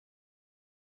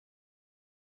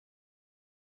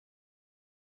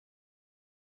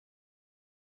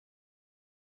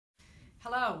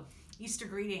Hello, Easter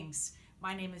greetings.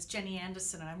 My name is Jenny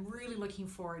Andison, and I'm really looking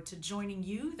forward to joining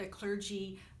you, the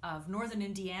clergy of Northern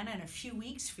Indiana, in a few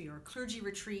weeks for your clergy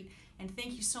retreat. And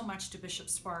thank you so much to Bishop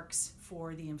Sparks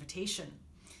for the invitation.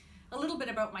 A little bit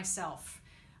about myself.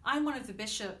 I'm one of the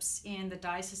bishops in the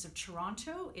Diocese of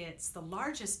Toronto. It's the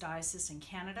largest diocese in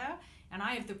Canada, and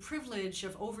I have the privilege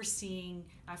of overseeing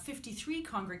 53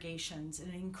 congregations in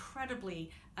an incredibly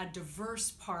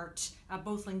diverse part,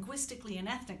 both linguistically and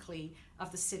ethnically,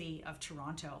 of the city of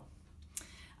Toronto.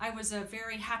 I was a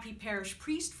very happy parish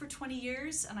priest for 20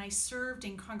 years, and I served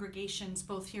in congregations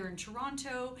both here in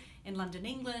Toronto, in London,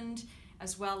 England,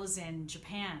 as well as in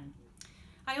Japan.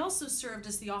 I also served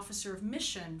as the officer of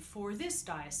mission for this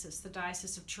diocese, the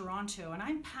Diocese of Toronto, and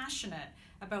I'm passionate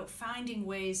about finding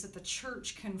ways that the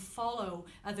church can follow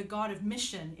the God of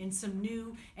mission in some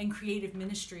new and creative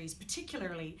ministries,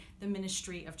 particularly the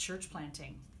ministry of church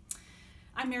planting.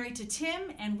 I'm married to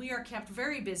Tim, and we are kept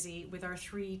very busy with our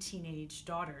 3 teenage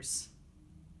daughters.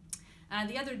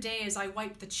 The other day, as I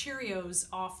wiped the Cheerios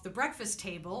off the breakfast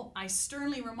table, I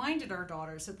sternly reminded our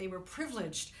daughters that they were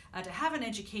privileged to have an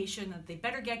education, that they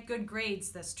better get good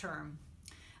grades this term.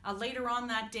 Later on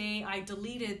that day, I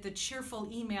deleted the cheerful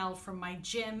email from my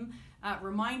gym,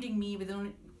 reminding me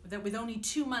that with only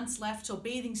 2 months left till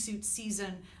bathing suit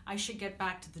season, I should get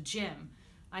back to the gym.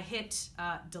 I hit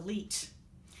delete.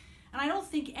 And I don't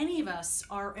think any of us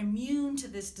are immune to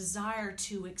this desire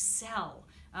to excel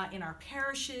in our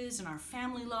parishes, in our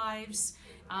family lives,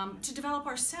 to develop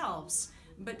ourselves.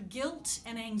 But guilt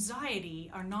and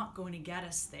anxiety are not going to get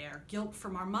us there. Guilt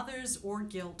from our mothers or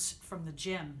guilt from the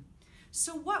gym.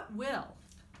 So what will?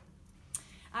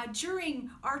 During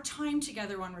our time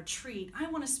together on retreat, I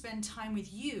want to spend time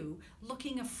with you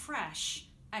looking afresh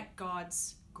at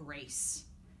God's grace.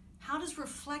 How does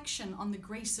reflection on the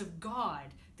grace of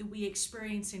God that we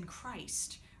experience in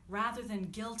Christ, rather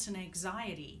than guilt and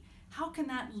anxiety, how can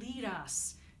that lead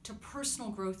us to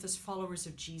personal growth as followers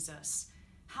of Jesus?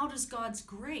 How does God's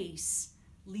grace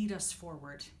lead us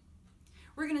forward?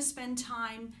 We're going to spend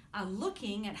time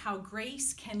looking at how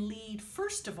grace can lead,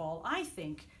 first of all, I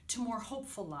think, to more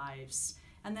hopeful lives.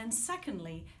 And then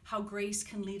secondly, how grace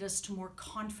can lead us to more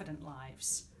confident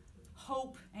lives.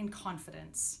 Hope and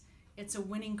confidence. It's a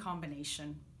winning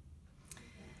combination.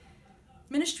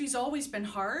 Ministry's always been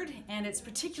hard, and it's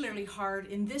particularly hard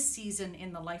in this season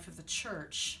in the life of the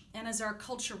church. And as our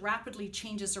culture rapidly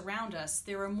changes around us,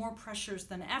 there are more pressures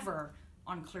than ever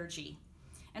on clergy.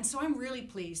 And so I'm really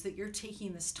pleased that you're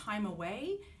taking this time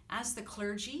away as the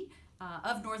clergy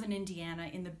of Northern Indiana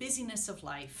in the busyness of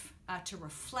life to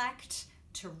reflect,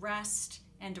 to rest,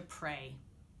 and to pray.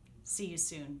 See you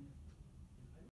soon.